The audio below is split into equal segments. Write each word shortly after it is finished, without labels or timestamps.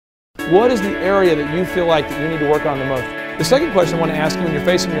What is the area that you feel like that you need to work on the most? The second question I want to ask you when you're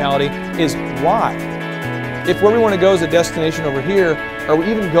facing reality is why? If where we want to go is a destination over here, are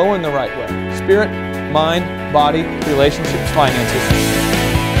we even going the right way? Spirit, mind, body, relationships, finances.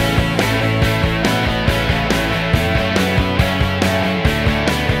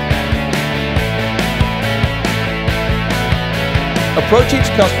 Approach each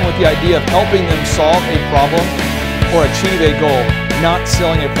customer with the idea of helping them solve a problem or achieve a goal, not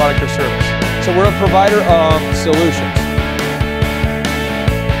selling a product or service. So we're a provider of solutions.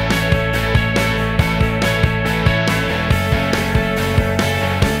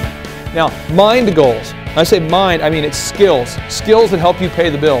 Now, mind goals. When I say mind, I mean it's skills. Skills that help you pay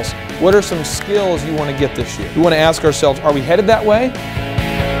the bills. What are some skills you want to get this year? We want to ask ourselves, are we headed that way?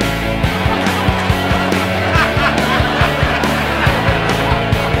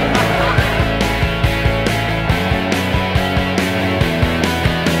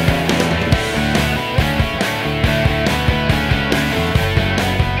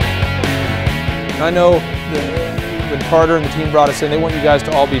 I know when Carter and the team brought us in, they want you guys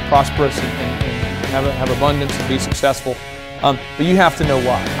to all be prosperous and have abundance and be successful. But you have to know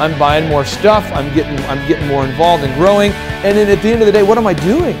why. I'm buying more stuff. I'm getting more involved and growing. And then at the end of the day, what am I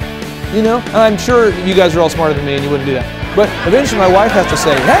doing? You know, I'm sure you guys are all smarter than me, and you wouldn't do that. But eventually, my wife has to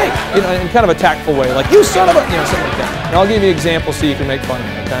say, "Hey," you know, in kind of a tactful way, like "You son of a," you know, something like that. And I'll give you an example so you can make fun of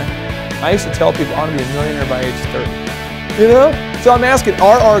me. Okay? I used to tell people I want to be a millionaire by age 30. You know? So I'm asking,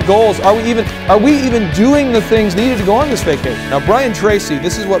 are our goals, are we even doing the things needed to go on this vacation? Now Brian Tracy,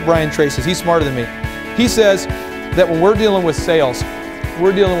 this is what Brian Tracy says, he's smarter than me. He says that when we're dealing with sales,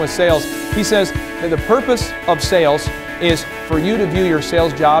 he says that the purpose of sales is for you to view your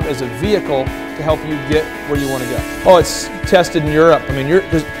sales job as a vehicle to help you get where you want to go. Oh, it's tested in Europe. I mean,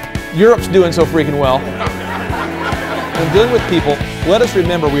 Europe's doing so freaking well. When dealing with people, let us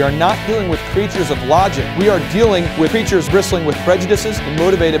remember we are not dealing with creatures of logic. We are dealing with creatures bristling with prejudices and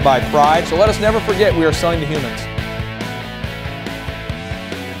motivated by pride. So let us never forget we are selling to humans.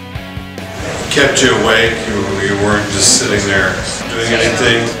 Kept you awake? You weren't just sitting there doing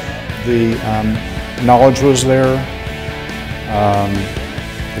anything? The knowledge was there,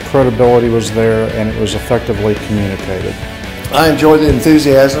 the credibility was there, and it was effectively communicated. I enjoyed the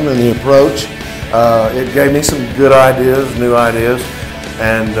enthusiasm and the approach. It gave me some good ideas, new ideas,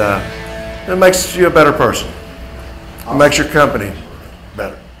 and it makes you a better person. It makes your company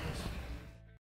better.